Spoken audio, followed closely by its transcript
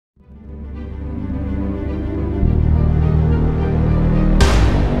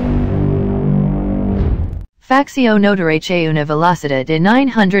Faccio notare che una velocità di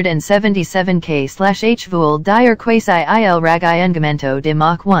 977 km/h vuol dire quasi il raggiungimento di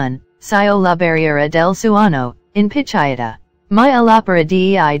Mach 1, sio la barriera del suono, in picchiata. Ma all'opera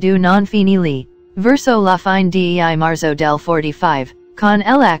dei du non fini lì. Verso la fine dei marzo del 45, con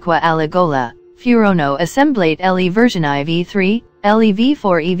l'acqua alla gola, furono assemblate le versioni V3, le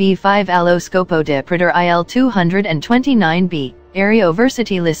V4 e V5 allo scopo di produrre il 229B, aereo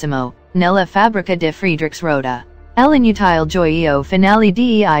versatilissimo, nella fabbrica di Friedrichsroda. L'inutile gioio finale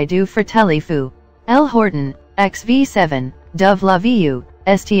dei du fratelli fu el Horton, XV7, dove la VU,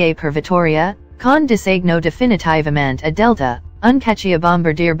 sta per Vittoria, con disegno definitivamente a delta, un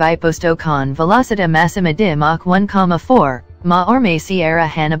cacciabombardier biposto con velocità massima di Mach 1,4, ma ormai si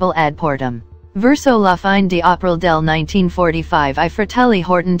era Hannibal ad portum. Verso la fine di April del 1945 I fratelli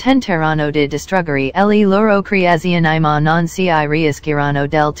Horton tentarono di distruggere le loro creazioni ma non si riuscirono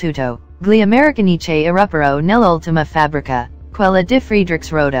del tutto. Gli americani che irruppero nell'ultima fabbrica, quella di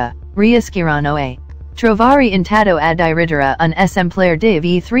Friedrichsroda, riuscirono a trovare intatto ad iridere un esemplare di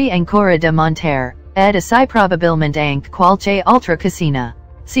V3 ancora da montare, ed assai probabilmente anche qualche altra casina.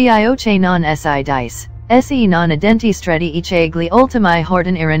 Cio che non si dice. Se non identi stretti che gli ultimi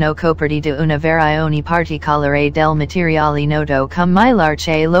Horton erano coperti di una variazione particolare del materiale noto come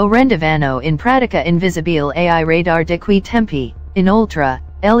che lo rendevano in pratica invisibile ai radar di quei tempi. Inoltre,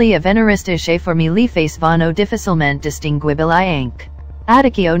 gli avveniristici formili facevano difficilmente distinguibili anche.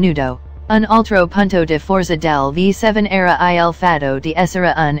 Addicchio nudo. Un altro punto di forza del V7 era il fatto di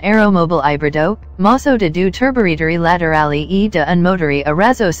essere un aeromobile ibrido, mosso da due turbolatori laterali e da un motore a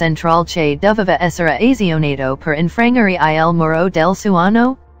razzo centrale che doveva essere azionato per infrangere il muro del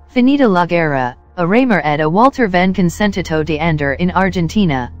suono. Finita la guerra, a Reimer ed a Walter ven consentito di andare in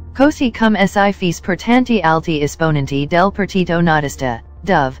Argentina, così come si fece per tanti alti esponenti del partito nazista,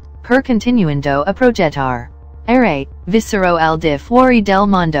 dove, per continuando a progettare vissero al di fuori del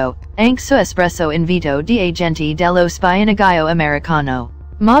mondo, anche su espresso invito di agenti dello spionaggio americano.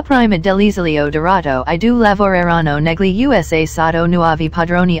 Ma prima dell'esilio dorato I du lavorarono negli USA sotto nuovi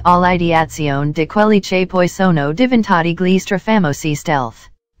padroni all'ideazione di quelli che poi sono diventati gli strafamosi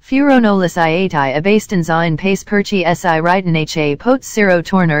stealth. Furono lasciati abbastanza in pace perché si ritiene che potessero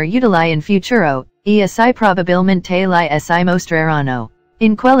tornare utili in futuro, e assai probabilmente li si mostreranno.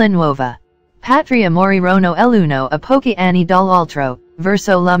 In quella nuova patria morirono l'uno a pochi anni dall'altro,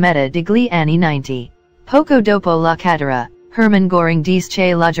 verso la metà degli anni 90. Poco dopo la cattura, Hermann Göring dice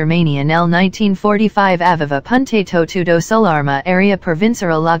che la Germania nel 1945 aveva puntato tutto sull'arma aerea per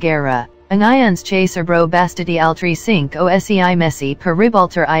vincere la guerra, annions che sarebbero bastati altri 5 mesi per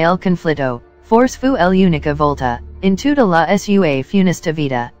ribaltare il conflitto, forse fu l'unica volta, in tutta la sua funesta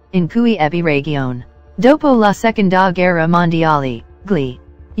vita, in cui ebbe ragione. Dopo la Seconda Guerra Mondiale,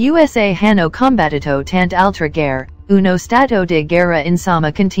 gli USA hanno combattuto tante altre guerre, uno stato di guerra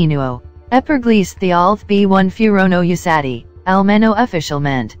insomma continuo. E per gli stealth B1 furono usati, almeno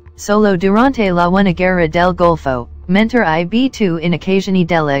ufficialmente, solo durante la Una Guerra del Golfo, mentre I B2 in occasione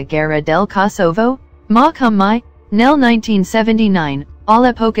della Guerra del Kosovo? Ma come mai? Nel 1979,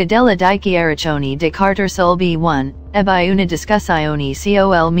 all'epoca della dichiarazione di Carter sul B1, ebbi una discussione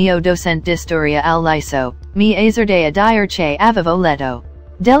col mio docente di storia al liceo, mi esortai a dire che avevo letto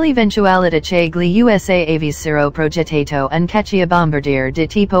dell'eventualità che gli USA avessero progettato un cacciabombardier di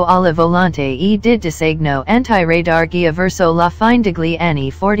tipo alla volante e di disegno anti-radar guia verso la fine degli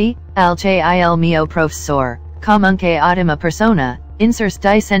anni 40, al che il mio professor, comunque ottima persona,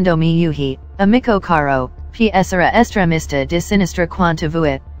 insistendomi yuhi, amico caro, essere estremista di sinistra quanto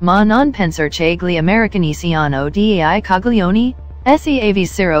vuit, ma non pensar che gli americani siano dei coglioni? Si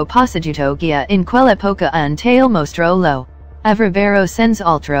avessero posseduto guia in quell'epoca un tale mostro lo avrebbero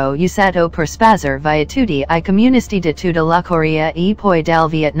senz'altro usato per spazzar via tutti I comunisti di tutta la Corea e poi dal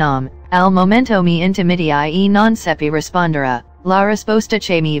Vietnam. Al momento mi intimidii e non seppi rispondere. La risposta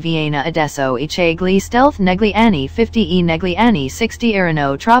che mi viene adesso è che gli stealth negli anni 50 e negli anni 60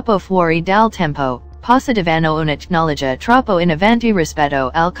 erano troppo fuori dal tempo, possedevano una tecnologia troppo in avanti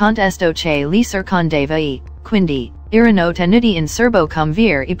rispetto al contesto che li circondava e, quindi, erano tenuti in serbo come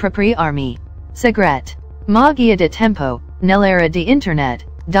vir I propri armi. Segret. Ma guia di tempo, nell'era di internet,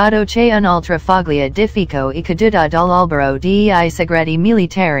 dato che un'altra foglia di fico e caduta dall'albero dei segreti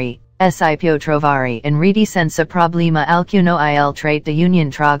militari, si può trovare in rete senza problema alcuno il trait di union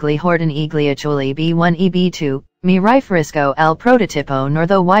tra gli Horton e gli Accioli B1 e B2, mi riferisco al prototipo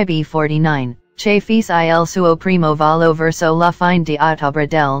Northo YB49, che fece il suo primo volo verso la fine di ottobre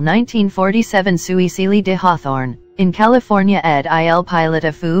del 1947 sui cieli di Hawthorne, in California ed il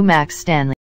pilota fu Max Stanley.